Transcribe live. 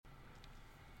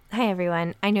Hi,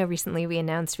 everyone. I know recently we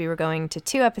announced we were going to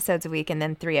 2 episodes a week and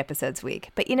then 3 episodes a week.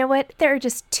 But you know what? There are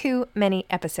just too many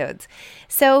episodes.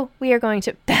 So we are going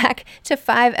back to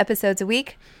 5 episodes a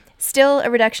week. Still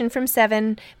a reduction from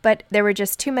 7, but there were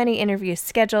just too many interviews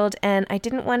scheduled, and I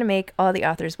didn't want to make all the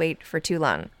authors wait for too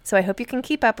long. So I hope you can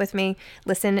keep up with me.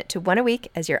 Listen to 1 a week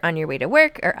as you're on your way to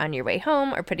work or on your way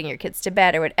home or putting your kids to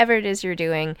bed or whatever it is you're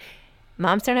doing.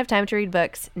 Moms Don't Have Time to Read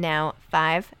Books, now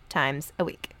 5 times a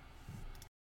week.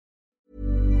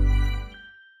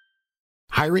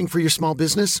 Hiring for your small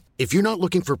business? If you're not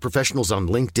looking for professionals on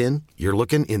LinkedIn, you're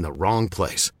looking in the wrong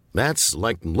place. That's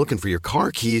like looking for your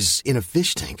car keys in a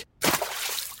fish tank.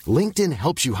 LinkedIn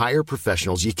helps you hire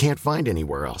professionals you can't find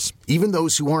anywhere else, even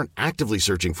those who aren't actively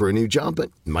searching for a new job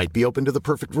but might be open to the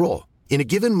perfect role. In a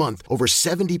given month, over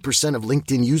 70% of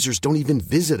LinkedIn users don't even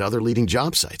visit other leading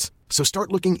job sites. So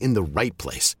start looking in the right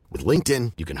place. With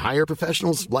LinkedIn, you can hire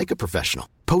professionals like a professional.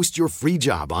 Post your free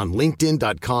job on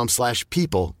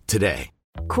linkedin.com/people today.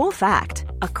 Cool fact,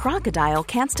 a crocodile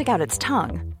can't stick out its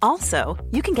tongue. Also,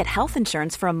 you can get health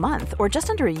insurance for a month or just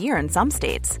under a year in some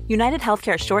states. United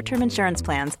Healthcare short-term insurance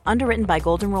plans, underwritten by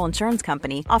Golden Rule Insurance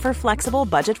Company, offer flexible,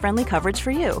 budget-friendly coverage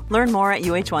for you. Learn more at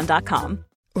uh1.com.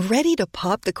 Ready to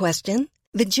pop the question?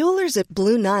 The jewelers at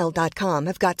BlueNile.com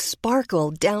have got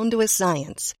sparkle down to a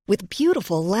science with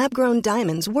beautiful lab-grown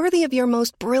diamonds worthy of your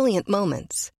most brilliant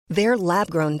moments. Their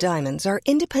lab-grown diamonds are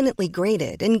independently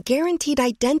graded and guaranteed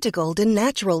identical to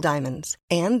natural diamonds,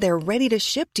 and they're ready to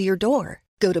ship to your door.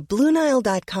 Go to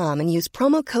BlueNile.com and use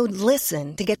promo code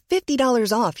LISTEN to get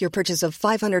 $50 off your purchase of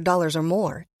 $500 or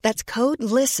more. That's code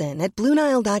LISTEN at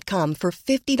BlueNile.com for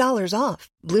 $50 off.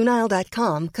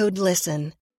 BlueNile.com, code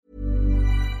LISTEN.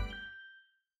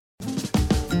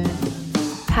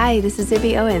 Hi, this is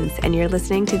Zibby Owens, and you're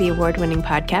listening to the award-winning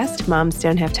podcast, Moms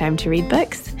Don't Have Time to Read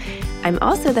Books. I'm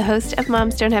also the host of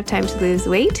Moms Don't Have Time to Lose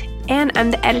Weight, and I'm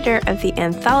the editor of the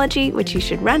anthology, which you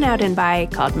should run out and buy,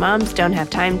 called Moms Don't Have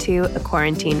Time to, a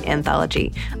quarantine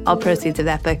anthology. All proceeds of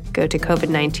that book go to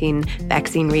COVID-19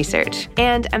 vaccine research.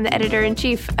 And I'm the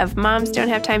editor-in-chief of Moms Don't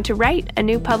Have Time to Write, a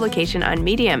new publication on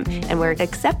Medium, and we're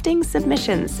accepting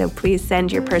submissions, so please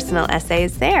send your personal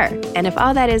essays there. And if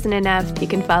all that isn't enough, you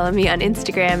can follow me on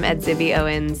Instagram at Zibby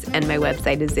Owens, and my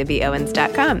website is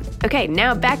zibbyowens.com. Okay,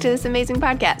 now back to this amazing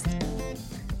podcast.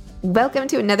 Welcome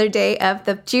to another day of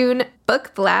the June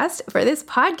book blast for this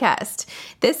podcast.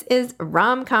 This is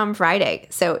Rom-Com Friday,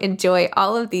 so enjoy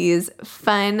all of these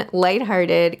fun,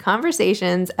 lighthearted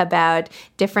conversations about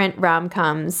different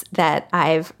rom-coms that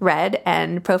I've read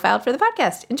and profiled for the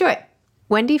podcast. Enjoy.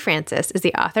 Wendy Francis is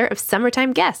the author of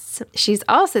Summertime Guests. She's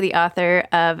also the author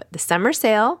of The Summer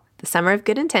Sale, The Summer of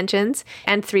Good Intentions,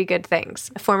 and 3 Good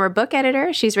Things. A former book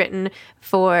editor, she's written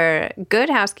for Good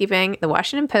Housekeeping, The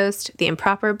Washington Post, The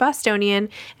Improper Bostonian,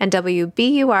 and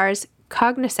WBUR's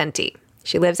Cognoscenti.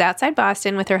 She lives outside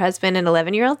Boston with her husband and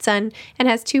 11-year-old son and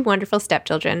has 2 wonderful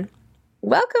stepchildren.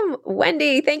 Welcome,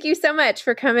 Wendy. Thank you so much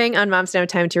for coming on Moms Don't Have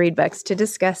Time to Read Books to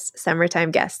discuss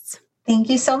Summertime Guests. Thank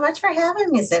you so much for having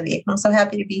me, Zibby. I'm so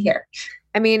happy to be here.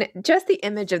 I mean, just the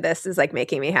image of this is like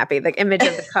making me happy. The image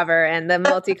of the cover and the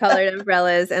multicolored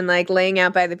umbrellas and like laying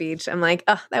out by the beach. I'm like,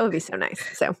 oh, that would be so nice.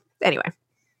 So anyway.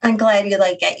 I'm glad you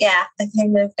like it. Yeah, I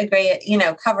kind of agree. You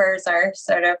know, covers are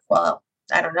sort of, well,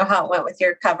 I don't know how it went with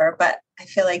your cover, but I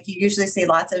feel like you usually see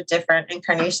lots of different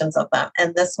incarnations of them.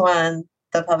 And this one,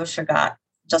 the publisher got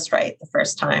just right the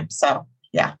first time. So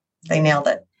yeah, they nailed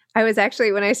it. I was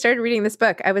actually, when I started reading this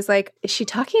book, I was like, is she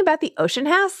talking about the Ocean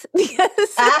House? Because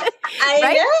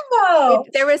I know.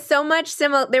 There was so much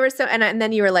similar. There was so, and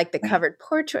then you were like the covered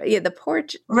portrait. Yeah, the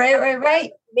porch.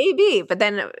 Right. Maybe. But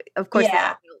then, of course,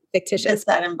 yeah. Fictitious. It's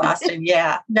that in Boston.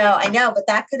 Yeah. No, I know. But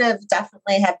that could have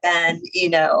definitely have been, you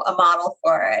know, a model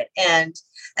for it. And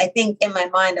I think in my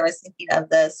mind, I was thinking of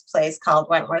this place called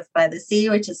Wentworth by the Sea,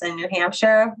 which is in New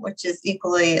Hampshire, which is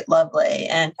equally lovely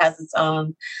and has its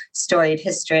own storied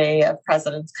history of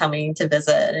presidents coming to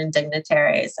visit and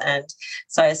dignitaries. And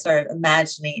so I was sort of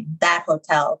imagining that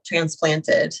hotel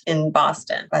transplanted in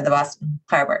Boston by the Boston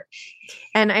Harbor.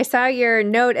 And I saw your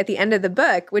note at the end of the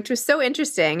book, which was so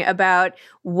interesting about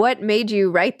what made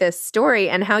you write this story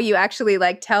and how you actually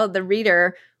like tell the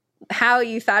reader how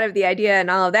you thought of the idea and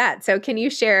all of that. So can you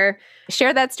share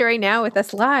that story now with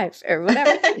us live or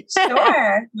whatever?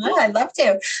 Sure. Yeah, I'd love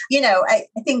to. You know, I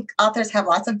think authors have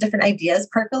lots of different ideas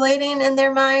percolating in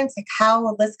their minds. Like, how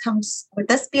will this come? Would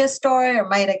this be a story, or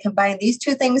might I combine these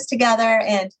two things together?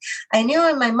 And I knew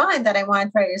in my mind that I wanted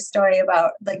to write a story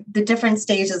about like the different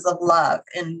stages of love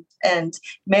and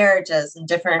marriages and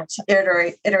different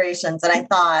iterations. And I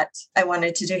thought I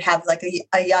wanted to have like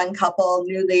a young couple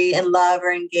newly in love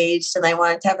or engaged engaged and they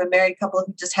wanted to have a married couple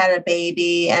who just had a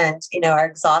baby and, are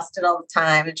exhausted all the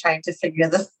time and trying to figure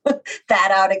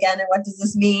that out again. And what does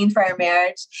this mean for our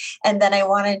marriage? And then I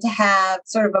wanted to have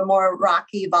sort of a more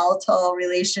rocky, volatile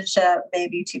relationship,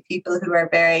 maybe two people who are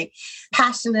very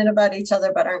passionate about each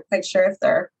other, but aren't quite sure if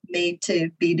they're made to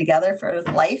be together for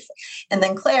life. And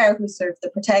then Claire, who's sort of the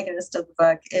protagonist of the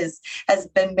book, has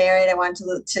been married. I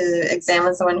wanted to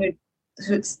examine someone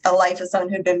who's a life of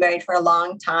someone who'd been married for a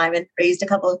long time and raised a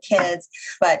couple of kids,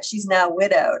 but she's now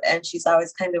widowed. And she's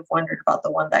always kind of wondered about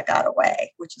the one that got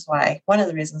away, which is one of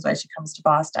the reasons why she comes to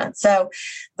Boston. So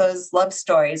those love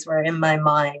stories were in my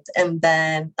mind. And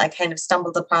then I kind of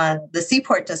stumbled upon the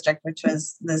Seaport District, which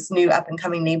was this new up and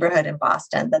coming neighborhood in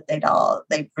Boston that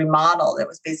they've remodeled. It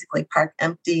was basically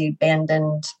empty,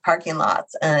 abandoned parking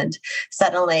lots. And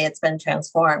suddenly it's been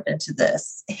transformed into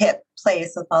this hip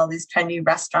place with all these trendy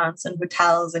restaurants and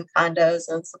hotels and condos,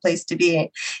 and it's the place to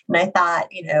be. And I thought,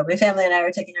 my family and I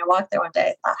were taking a walk there one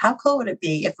day. I thought, how cool would it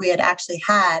be if we had actually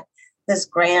had this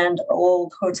grand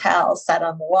old hotel set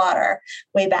on the water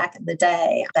way back in the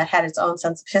day that had its own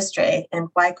sense of history? And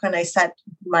why couldn't I set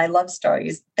my love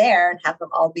stories there and have them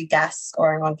all be guests,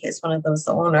 or in one case, one of them's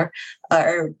the owner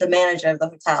or the manager of the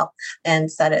hotel,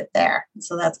 and set it there?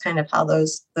 So that's kind of how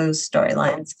those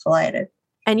storylines collided.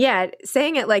 And yeah,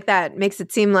 saying it like that makes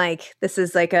it seem like this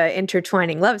is like a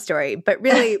intertwining love story, but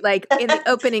really like in the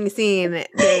opening scene,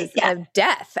 there's a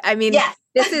death. I mean,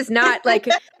 this is not like,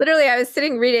 literally I was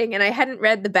sitting reading and I hadn't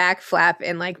read the back flap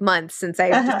in like months since I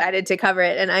decided to cover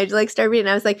it. And I like started reading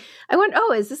and I was like, I went,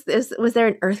 oh, was there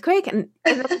an earthquake? And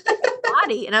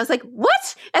body. And I was like,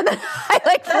 what? And then I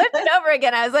like flipped it over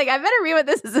again. I was like, I better read what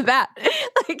this is about.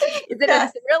 Like, is it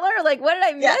a thriller? Like, what did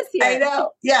I miss here? I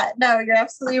know. Yeah, no, you're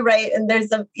absolutely right. And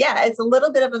it's a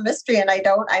little bit of a mystery. And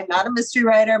I'm not a mystery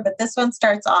writer, but this one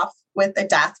starts off with a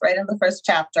death right in the first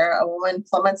chapter. A woman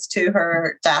plummets to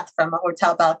her death from a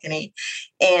hotel balcony.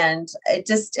 And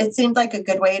it seemed like a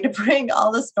good way to bring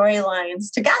all the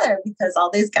storylines together, because all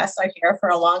these guests are here for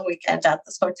a long weekend at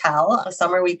this hotel, a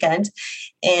summer weekend,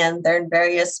 and they're in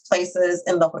various places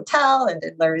in the hotel and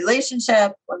in their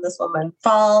relationship when this woman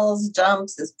falls,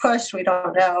 jumps, is pushed, we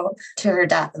don't know, to her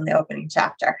death in the opening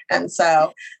chapter. And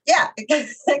so, I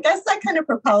guess that kind of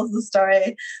propels the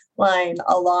story line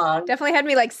along. Definitely had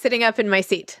me like sitting up in my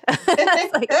seat.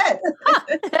 Like, good.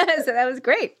 So that was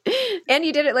great. And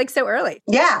you did it like so early.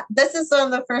 Yeah. This is one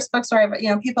of the first books where,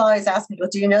 people always ask me, well,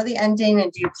 do you know the ending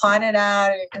and do you plot it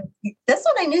out? And this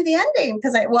one, I knew the ending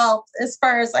because as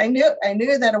far as I knew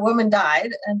that a woman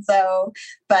died. And so,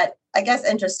 but I guess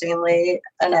interestingly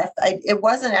enough, it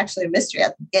wasn't actually a mystery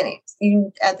at the beginning.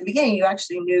 At the beginning, you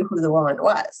actually knew who the woman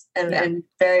was. And in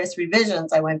various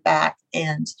revisions, I went back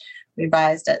and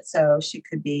revised it so she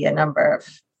could be at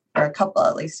least a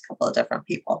couple of different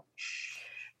people.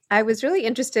 I was really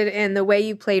interested in the way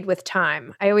you played with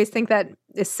time. I always think that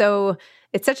it's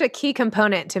such a key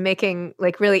component to making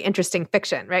like really interesting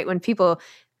fiction, right? When people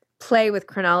play with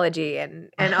chronology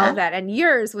and all of that. And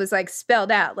yours was like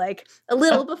spelled out like a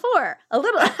little before, a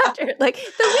little after, like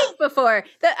the week before.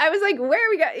 That I was like, where are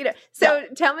we going? So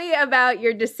tell me about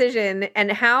your decision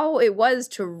and how it was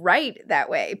to write that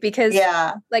way. Because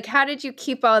like, how did you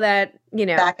keep all that,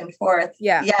 back and forth?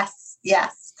 Yeah.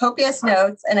 Yes. Copious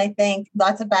notes. And I think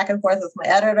lots of back and forth with my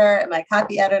editor and my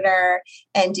copy editor.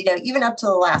 And, even up to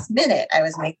the last minute, I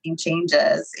was making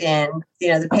changes in,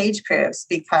 the page proofs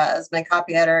because my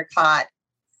copy editor caught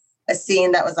a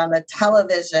scene that was on the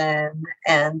television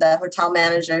and the hotel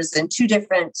managers in two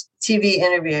different TV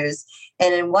interviews.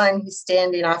 And in one, he's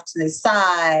standing off to the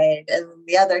side, and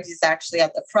the other, he's actually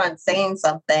at the front saying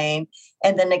something.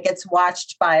 And then it gets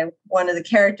watched by one of the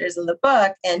characters in the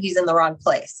book, and he's in the wrong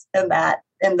place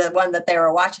in the one that they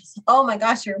were watching. So, oh my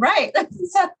gosh, you're right.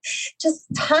 So just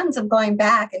tons of going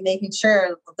back and making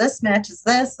sure this matches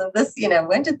this and this,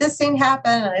 when did this scene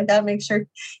happen? And I've got to make sure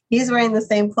he's wearing the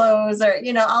same clothes or,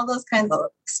 all those kinds of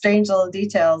strange little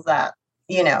details that,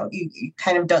 you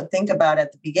kind of don't think about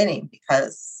at the beginning,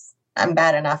 because I'm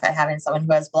bad enough at having someone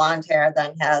who has blonde hair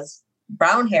then has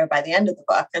brown hair by the end of the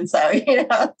book. And so,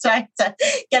 trying to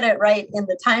get it right in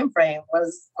the time frame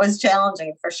was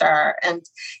challenging for sure. And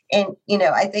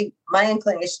I think my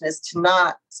inclination is to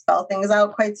not spell things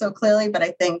out quite so clearly, but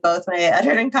I think both my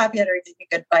editor and copy editor gave me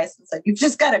good advice and said, you've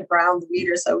just got to ground the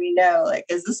reader so we know, like,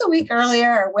 is this a week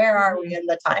earlier or where are we in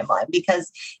the timeline? Because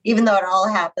even though it all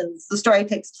happens, the story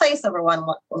takes place over one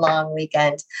long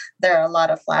weekend, there are a lot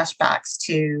of flashbacks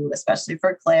to, especially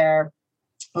for Claire,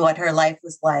 what her life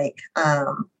was like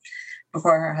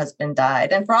before her husband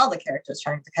died, and for all the characters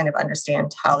trying to kind of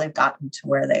understand how they've gotten to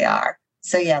where they are.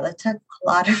 So that took a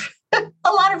lot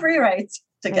of rewrites.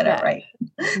 to get it right.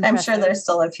 I'm sure there's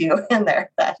still a few in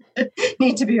there that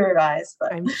need to be revised,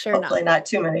 but I'm sure hopefully not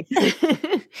too many.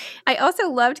 I also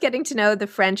loved getting to know the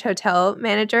French hotel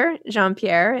manager,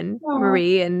 Jean-Pierre, and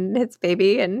Marie and his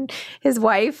baby and his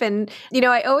wife. And,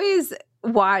 I always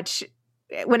watch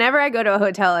whenever I go to a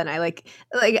hotel and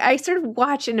I sort of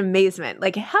watch in amazement,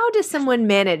 like, how does someone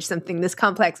manage something this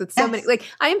complex with so many, like,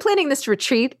 I am planning this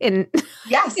retreat in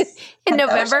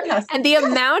November, and the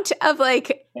amount of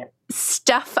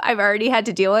stuff I've already had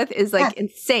to deal with is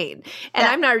insane. And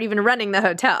I'm not even running the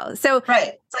hotel. So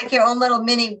right. It's like your own little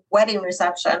mini wedding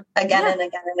reception again and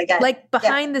again and again. Like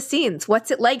behind the scenes,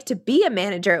 what's it like to be a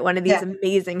manager at one of these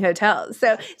amazing hotels?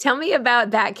 So tell me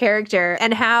about that character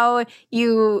and how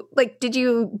you, did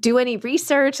you do any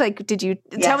research? Did you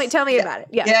tell me about it?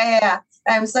 Yeah.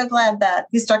 I'm so glad that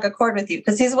he struck a chord with you,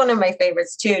 because he's one of my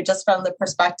favorites too, just from the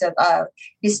perspective of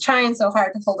he's trying so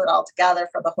hard to hold it all together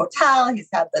for the hotel. He's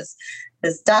had this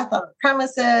death on the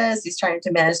premises. He's trying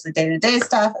to manage the day-to-day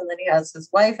stuff. And then he has his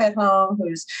wife at home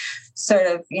who's sort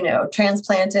of,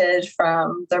 transplanted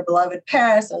from their beloved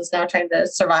Paris and is now trying to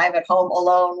survive at home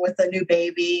alone with a new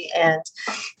baby. And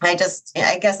I guess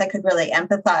I could really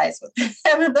empathize with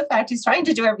him and the fact he's trying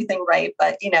to do everything right.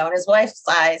 But, in his wife's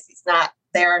eyes, he's not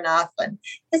there enough, and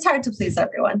it's hard to please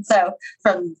everyone. So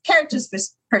from the character's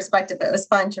perspective, it was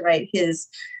fun to write his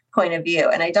point of view.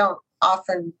 And I don't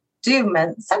often do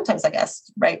men, sometimes I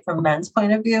guess write from men's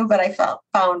point of view, but I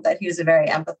found that he was a very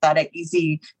empathetic,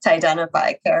 easy to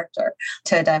identify character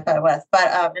to identify with.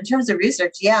 But in terms of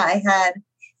research, I had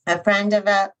a friend,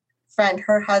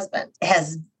 her husband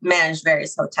has managed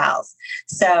various hotels.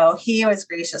 So he was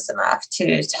gracious enough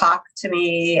to talk to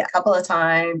me a couple of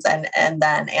times and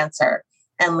then answer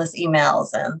endless emails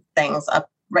and things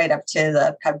right up to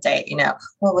the prep date,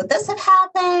 well, would this have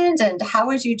happened? And how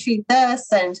would you treat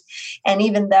this? And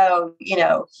even though,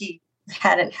 he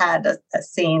hadn't had a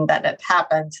scene that had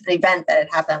happened, an event that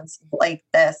had happened like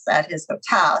this at his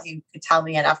hotel, he could tell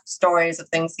me enough stories of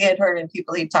things he had heard and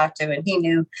people he'd talked to, and he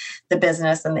knew the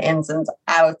business and the ins and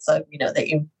outs of, that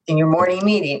you in your morning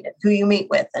meeting, and who you meet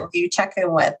with and who you check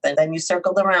in with, and then you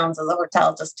circle the rounds of the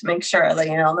hotel just to make sure that,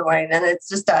 in the morning. And it's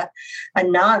just a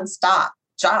nonstop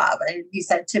job. And he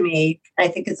said to me, and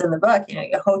I think it's in the book,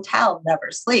 your hotel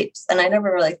never sleeps. And I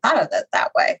never really thought of it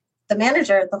that way.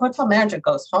 The hotel manager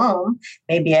goes home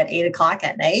maybe at 8:00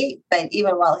 at night, but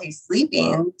even while he's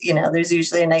sleeping, there's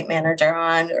usually a night manager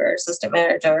on or assistant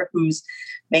manager who's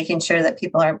making sure that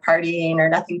people aren't partying or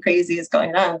nothing crazy is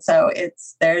going on. So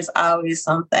there's always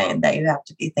something that you have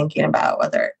to be thinking about,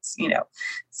 whether it's,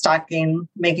 stocking,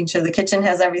 making sure the kitchen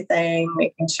has everything,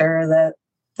 making sure that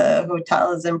the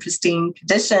hotel is in pristine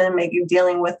condition,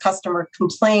 dealing with customer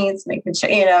complaints, making sure,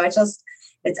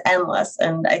 it's endless.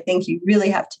 And I think you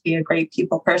really have to be a great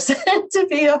people person to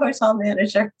be a hotel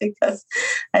manager, because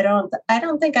I don't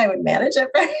think I would manage it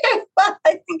very well.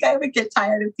 I think I would get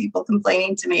tired of people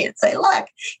complaining to me and say, look,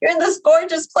 you're in this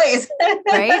gorgeous place.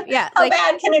 Right? Yeah. How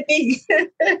bad can it be?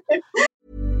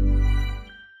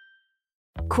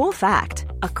 Cool fact,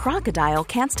 a crocodile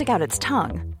can't stick out its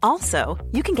tongue. Also,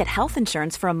 you can get health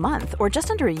insurance for a month or just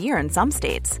under a year in some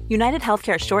states. United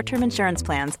Healthcare short-term insurance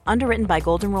plans, underwritten by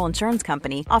Golden Rule Insurance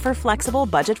Company, offer flexible,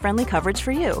 budget-friendly coverage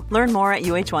for you. Learn more at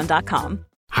uh1.com.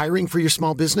 Hiring for your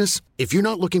small business? If you're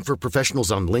not looking for professionals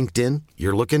on LinkedIn,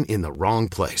 you're looking in the wrong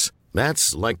place.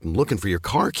 That's like looking for your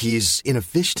car keys in a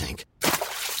fish tank.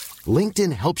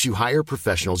 LinkedIn helps you hire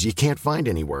professionals you can't find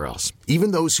anywhere else,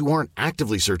 even those who aren't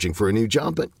actively searching for a new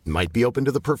job but might be open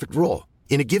to the perfect role.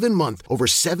 In a given month, over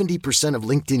 70% of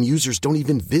LinkedIn users don't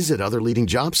even visit other leading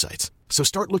job sites. So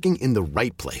start looking in the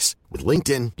right place. With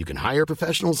LinkedIn, you can hire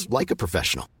professionals like a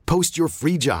professional. Post your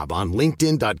free job on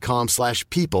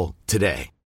linkedin.com/people today.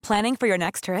 Planning for your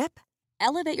next trip?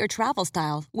 Elevate your travel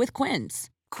style with Quince.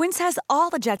 Quince has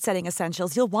all the jet-setting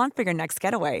essentials you'll want for your next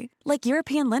getaway, like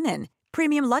European linen,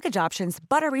 premium luggage options,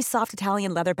 buttery soft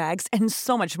Italian leather bags, and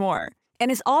so much more.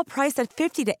 And is all priced at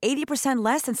 50 to 80%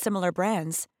 less than similar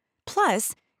brands.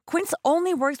 Plus, Quince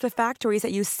only works with factories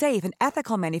that use safe and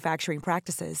ethical manufacturing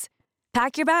practices.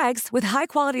 Pack your bags with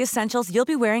high-quality essentials you'll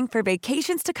be wearing for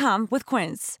vacations to come with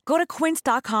Quince. Go to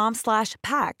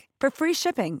quince.com/pack for free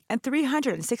shipping and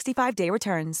 365-day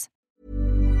returns.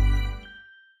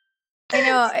 I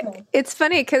know, it's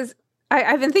funny because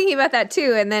I've been thinking about that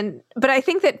too. But I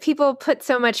think that people put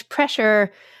so much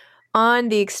pressure on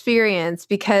the experience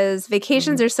because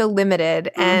vacations are so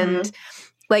limited and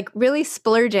really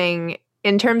splurging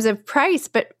in terms of price,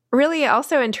 but really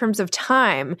also in terms of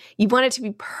time, you want it to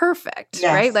be perfect,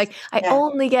 Yes. right? Like I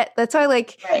only get, that's why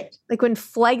like when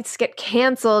flights get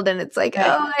canceled and it's like,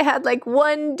 oh, I had like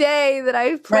one day that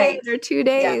I planned or 2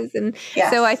 days. And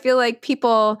so I feel like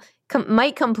people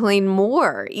might complain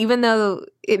more, even though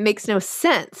it makes no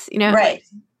sense, you know? Right.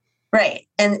 Right.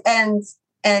 And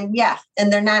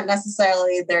they're not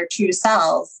necessarily their true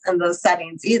selves in those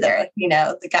settings either. You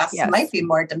know, the guests might be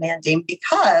more demanding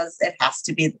because it has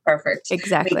to be the perfect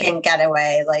weekend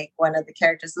getaway. Like one of the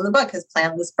characters in the book has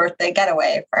planned this birthday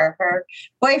getaway for her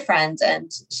boyfriend,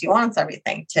 and she wants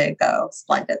everything to go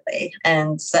splendidly.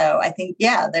 And so I think,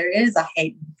 there is a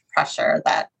heightened pressure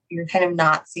that you're kind of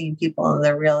not seeing people in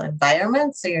their real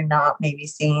environment. So you're not maybe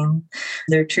seeing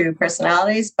their true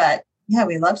personalities, but yeah,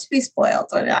 we love to be spoiled.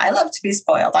 I love to be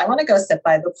spoiled. I want to go sit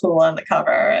by the pool on the cover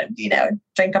and,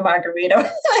 drink a margarita.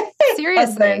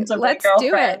 Seriously, let's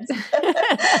do it.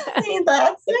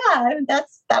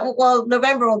 Well,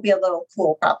 November will be a little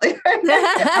cool probably.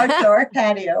 Outdoor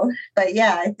patio. But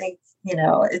yeah, I think,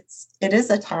 it is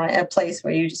a place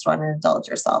where you just want to indulge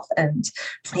yourself. And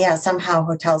somehow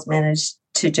hotels manage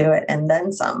to do it and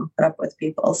then some, put up with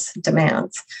people's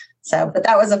demands. So, but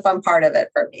that was a fun part of it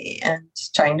for me and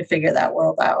trying to figure that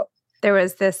world out. There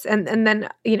was this, and then,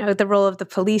 the role of the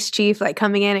police chief, like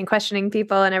coming in and questioning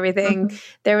people and everything. Mm-hmm.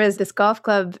 There was this golf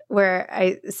club where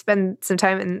I spent some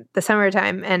time in the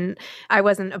summertime, and I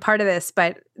wasn't a part of this,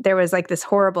 but there was like this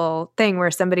horrible thing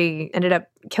where somebody ended up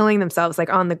killing themselves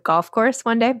like on the golf course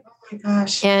one day. Oh my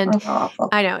gosh. And that's awful.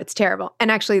 I know, it's terrible.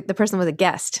 And actually the person was a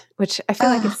guest, which I feel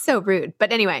like is so rude.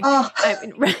 But anyway,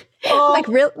 anyway,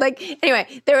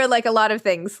 there were like a lot of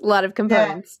things, a lot of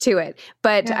components to it.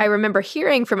 But I remember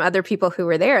hearing from other people who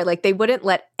were there, like they wouldn't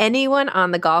let anyone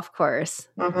on the golf course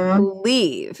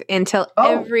leave until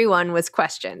everyone was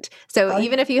questioned. So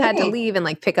even if you had to leave and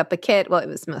like pick up a kit, well, it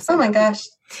was mostly. Oh my gosh.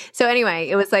 So anyway,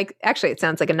 it was like, actually, it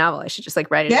sounds like a novel. I should just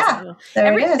like write it. Yeah, now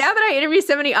that I interview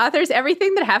so many authors,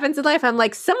 everything that happens in life, I'm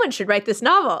like, someone should write this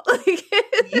novel.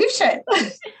 You should.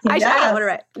 I don't want to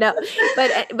write. No,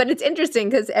 but it's interesting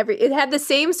because it had the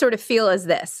same sort of feel as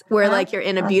this, where like you're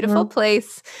in a beautiful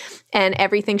place and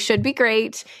everything should be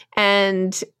great,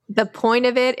 and the point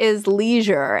of it is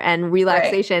leisure and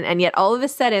relaxation. And yet all of a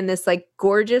sudden this like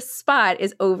gorgeous spot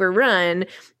is overrun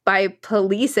by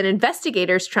police and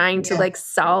investigators trying to like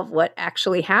solve what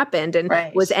actually happened and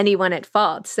was anyone at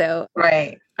fault. So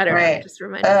I don't know, just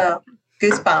reminded me.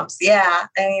 Goosebumps. Yeah.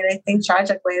 I mean, I think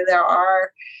tragically there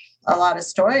are a lot of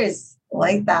stories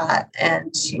like that.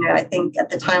 And, I think at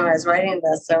the time I was writing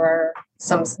this, there were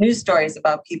some news stories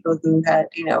about people who had,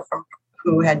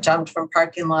 who had jumped from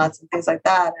parking lots and things like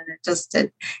that. And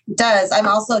it does. I'm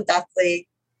also deathly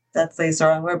is the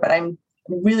wrong word, but I'm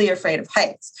really afraid of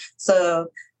heights. So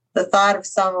the thought of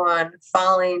someone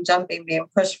falling, jumping, being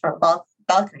pushed from a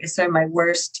balcony is sort of my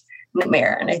worst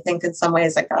nightmare. And I think in some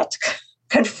ways I got to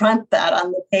confront that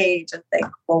on the page and think,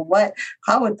 well,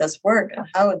 how would this work? And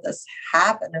how would this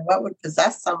happen? And what would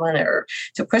possess someone or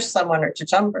to push someone or to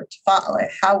jump or to fall?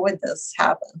 Like, how would this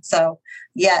happen? So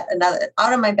yet another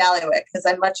out of my bailiwick, because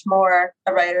I'm much more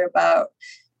a writer about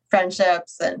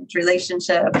friendships and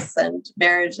relationships and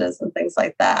marriages and things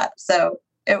like that. So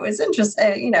it was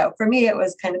interesting. For me, it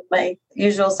was kind of my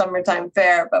usual summertime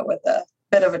fare, but with a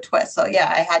bit of a twist. So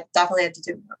I definitely had to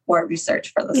do more reach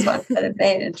for this one, but it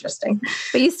made it interesting.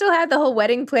 But you still had the whole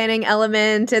wedding planning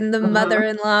element and the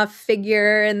mother-in-law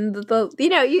figure and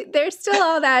there's still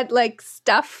all that like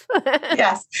stuff.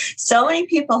 Yes. So many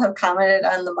people have commented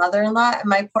on the mother-in-law, and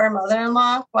my poor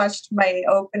mother-in-law watched my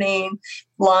opening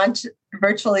launch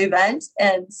virtual event.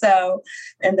 And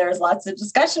there was lots of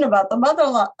discussion about the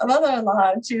mother-in-law.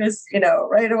 And she was,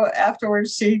 right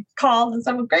afterwards, she called and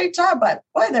said, well, great job. But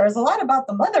boy, there was a lot about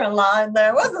the mother-in-law and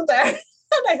there wasn't there.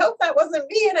 And I hope that wasn't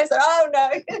me. And I said, oh no,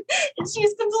 and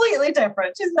she's completely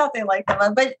different. She's nothing like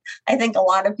them. But I think a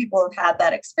lot of people have had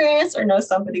that experience or know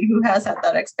somebody who has had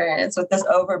that experience with this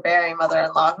overbearing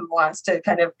mother-in-law who wants to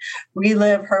kind of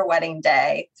relive her wedding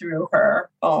day through her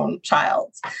own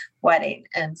child's wedding.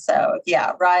 And so,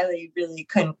 Riley really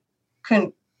couldn't,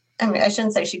 I mean, I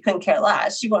shouldn't say she couldn't care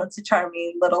less. She wants a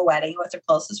charming little wedding with her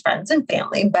closest friends and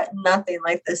family, but nothing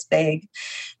like this big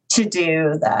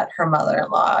to-do that her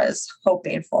mother-in-law is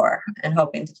hoping for and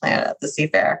hoping to plan at the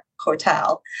Seafair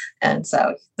Hotel. And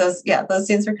so those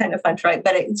scenes were kind of fun to write,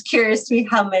 but it's curious to me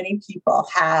how many people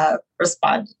have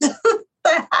responded to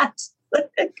that.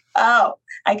 Oh,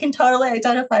 I can totally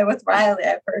identify with Riley.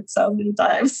 I've heard so many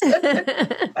times.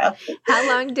 How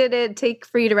long did it take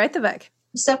for you to write the book?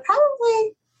 So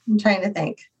probably, I'm trying to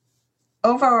think.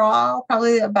 Overall,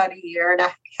 probably about a year and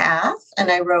a half.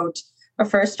 And I wrote a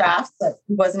first draft that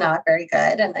was not very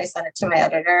good. And I sent it to my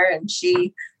editor, and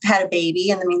she had a baby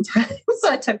in the meantime.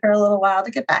 So it took her a little while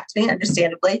to get back to me,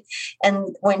 understandably.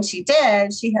 And when she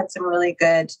did, she had some really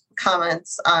good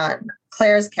comments on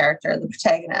Claire's character, the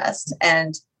protagonist.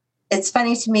 And it's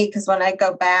funny to me because when I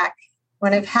go back,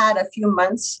 when I've had a few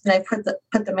months and I put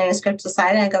the manuscript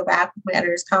aside and I go back with my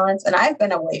editor's comments, and I've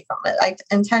been away from it. I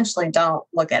intentionally don't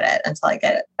look at it until I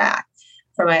get it back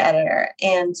from my editor.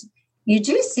 And you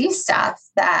do see stuff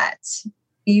that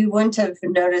you wouldn't have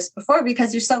noticed before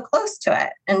because you're so close to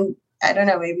it. And I don't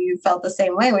know, maybe you felt the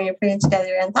same way when you're putting together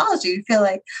your anthology. You feel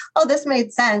like, oh, this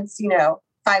made sense,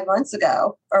 5 months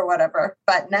ago or whatever.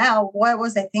 But now what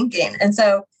was I thinking? And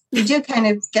so you do kind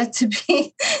of get to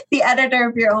be the editor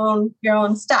of your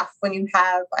own stuff when you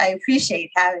have, I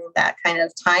appreciate having that kind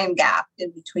of time gap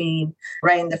in between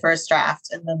writing the first draft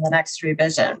and then the next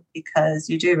revision, because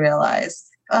you do realize,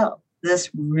 oh,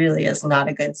 this really is not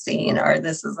a good scene, or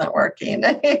this isn't working.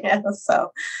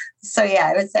 So yeah,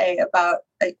 I would say about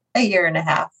a year and a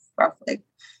half, roughly.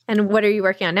 And what are you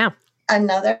working on now?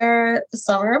 Another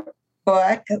summer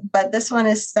book, but this one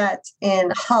is set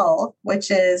in Hull, which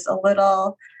is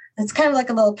it's kind of like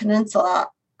a little peninsula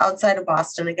outside of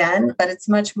Boston again, but it's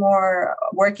much more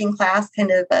working class,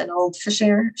 kind of an old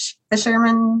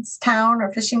fisherman's town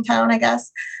or fishing town, I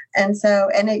guess. And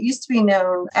it used to be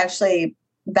known actually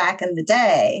back in the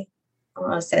day, I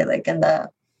want to say like in the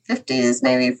 50s,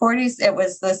 maybe 40s, it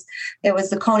was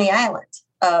the Coney Island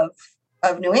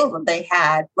of New England. They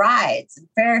had rides and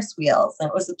Ferris wheels, and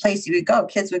it was the place you would go.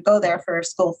 Kids would go there for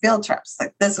school field trips.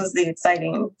 Like, this was the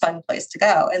exciting, fun place to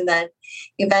go. And then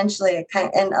eventually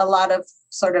and a lot of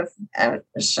sort of,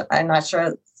 I'm not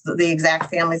sure the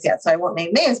exact families yet, so I won't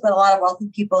name names, but a lot of wealthy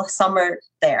people summered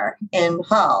there in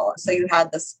Hull. So you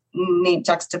had this neat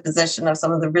juxtaposition of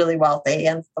some of the really wealthy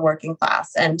and the working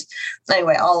class. And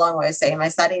anyway, all along way of saying, my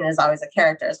setting is always a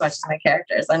character as much as my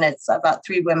characters. And it's about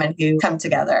 3 women who come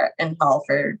together in Hull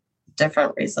for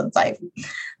different reasons. I'm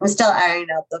still ironing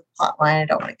out the plot line. I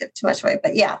don't want to give too much away,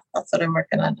 but yeah, that's what I'm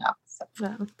working on now. So.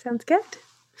 Well, sounds good.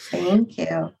 Thank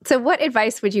you. So what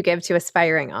advice would you give to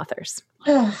aspiring authors?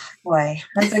 Oh, boy,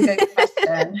 that's a good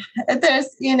question.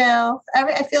 There's,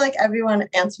 I feel like everyone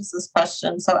answers this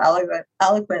question so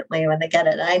eloquently when they get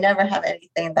it. And I never have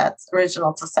anything that's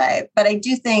original to say. But I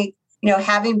do think,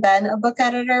 having been a book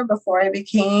editor before I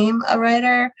became a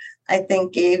writer, I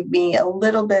think gave me a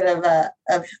little bit of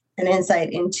an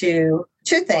insight into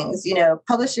 2 things.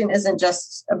 Publishing isn't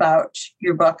just about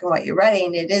your book and what you're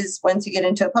writing. It is, once you get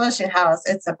into a publishing house,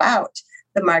 it's about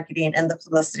the marketing and the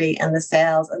publicity and the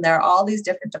sales. And there are all these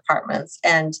different departments.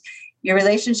 And your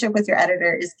relationship with your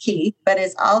editor is key, but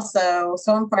it's also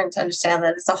so important to understand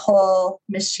that it's a whole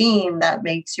machine that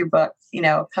makes your book,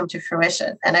 come to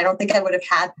fruition. And I don't think I would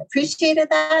have appreciated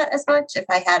that as much if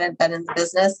I hadn't been in the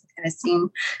business and kind of seen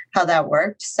how that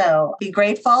worked. So be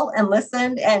grateful and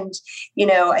listen. And,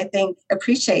 I think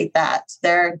appreciate that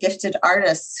there are gifted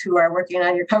artists who are working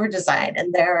on your cover design,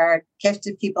 and there are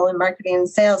gifted people in marketing and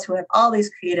sales who have all these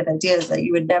creative ideas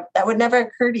that would never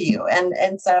occur to you.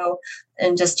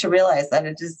 And just to realize that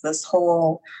it is this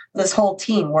whole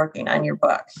team working on your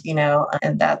book,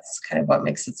 and that's kind of what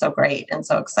makes it so great and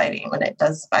so exciting when it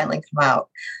does finally come out.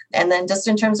 And then just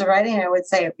in terms of writing, I would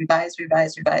say revise.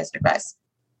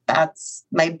 That's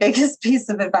my biggest piece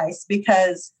of advice,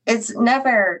 because it's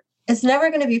never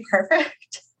going to be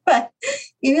perfect, but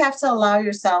you have to allow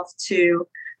yourself to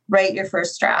write your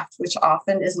first draft, which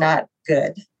often is not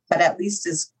good, but at least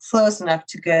is close enough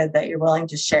to good that you're willing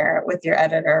to share it with your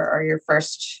editor or your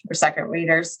first or second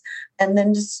readers. And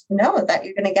then just know that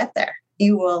you're going to get there.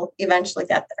 You will eventually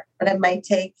get there. But it might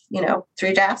take,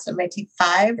 3 drafts. It might take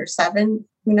 5 or 7.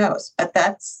 Who knows? But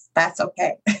that's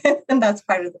okay. And that's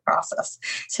part of the process,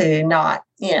 to not,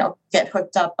 get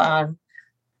hooked up on,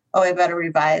 oh, I better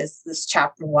revise this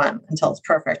chapter 1 until it's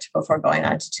perfect before going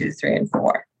on to 2, 3, and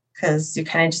 4. Because you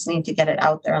kind of just need to get it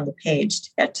out there on the page to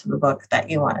get to the book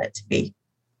that you want it to be.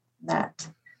 That,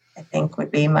 I think, would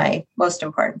be my most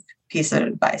important piece of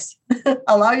advice.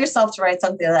 Allow yourself to write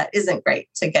something that isn't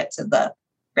great to get to the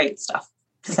great stuff.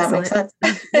 Does that make sense?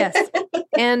 Yes.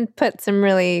 And put some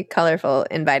really colorful,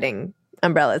 inviting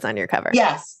umbrellas on your cover.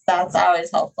 Yes, that's always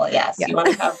helpful. Yes, yeah. You want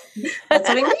to have, that's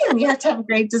what I mean. You have to have a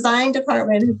great design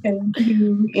department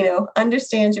who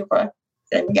understands your book.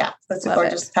 And yeah, that's a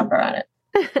gorgeous cover on it.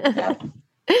 Yeah.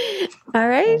 All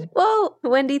right. Well,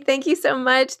 Wendy, thank you so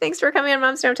much. Thanks for coming on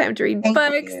Moms Don't Have Time to Read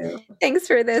Books. You. Thanks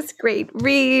for this great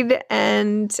read.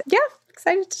 And yeah,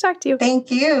 excited to talk to you.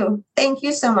 Thank you. Thank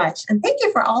you so much. And thank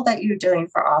you for all that you're doing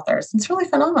for authors. It's really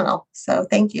phenomenal. So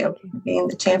thank you for being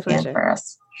the champion for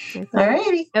us. All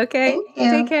righty. Okay.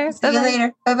 Take care. See you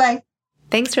later. Bye-bye.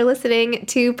 Thanks for listening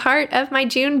to part of my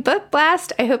June book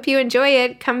blast. I hope you enjoy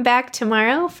it. Come back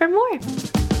tomorrow for more.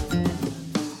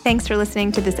 Thanks for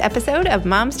listening to this episode of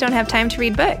Moms Don't Have Time to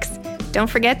Read Books. Don't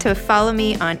forget to follow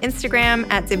me on Instagram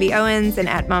at Zibby Owens and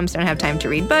at Moms Don't Have Time to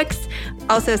Read Books.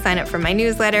 Also sign up for my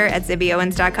newsletter at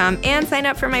zibbyowens.com and sign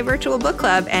up for my virtual book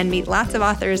club and meet lots of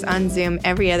authors on Zoom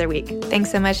every other week. Thanks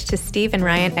so much to Steve and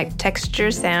Ryan at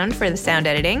Texture Sound for the sound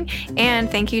editing. And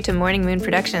thank you to Morning Moon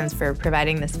Productions for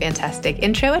providing this fantastic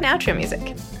intro and outro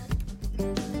music.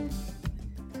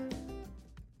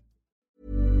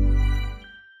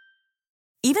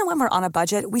 Even when we're on a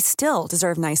budget, we still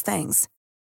deserve nice things.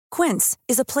 Quince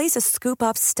is a place to scoop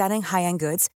up stunning high-end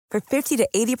goods for 50 to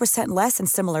 80% less than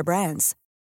similar brands.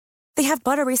 They have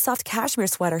buttery soft cashmere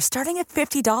sweaters starting at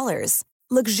 $50,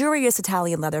 luxurious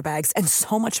Italian leather bags, and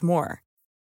so much more.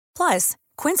 Plus,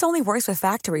 Quince only works with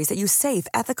factories that use safe,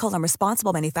 ethical, and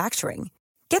responsible manufacturing.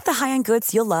 Get the high-end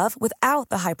goods you'll love without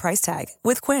the high price tag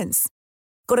with Quince.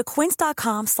 Go to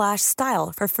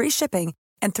quince.com/style for free shipping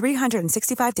and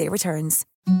 365-day returns.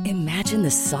 Imagine the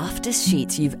softest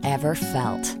sheets you've ever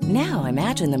felt. Now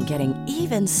imagine them getting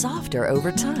even softer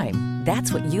over time.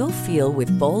 That's what you'll feel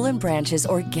with Boll & Branch's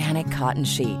organic cotton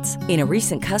sheets. In a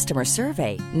recent customer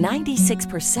survey,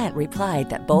 96% replied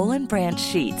that Boll & Branch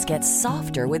sheets get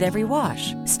softer with every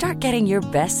wash. Start getting your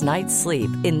best night's sleep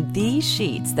in these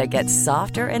sheets that get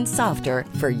softer and softer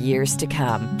for years to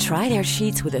come. Try their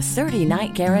sheets with a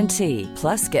 30-night guarantee.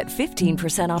 Plus, get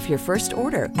 15% off your first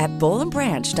order at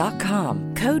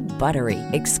bollandbranch.com. Code BUTTERY.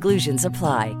 Exclusions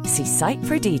apply. See site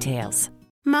for details.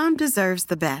 Mom deserves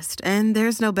the best, and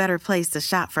there's no better place to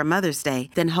shop for Mother's Day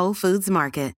than Whole Foods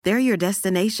Market. They're your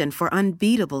destination for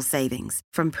unbeatable savings,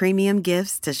 from premium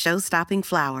gifts to show-stopping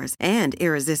flowers and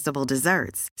irresistible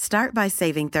desserts. Start by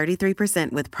saving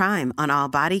 33% with Prime on all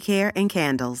body care and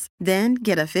candles. Then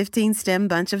get a 15-stem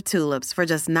bunch of tulips for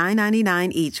just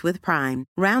 $9.99 each with Prime.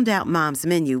 Round out Mom's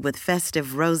menu with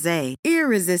festive rosé,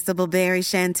 irresistible berry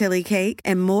chantilly cake,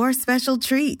 and more special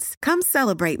treats. Come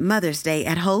celebrate Mother's Day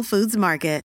at Whole Foods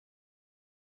Market.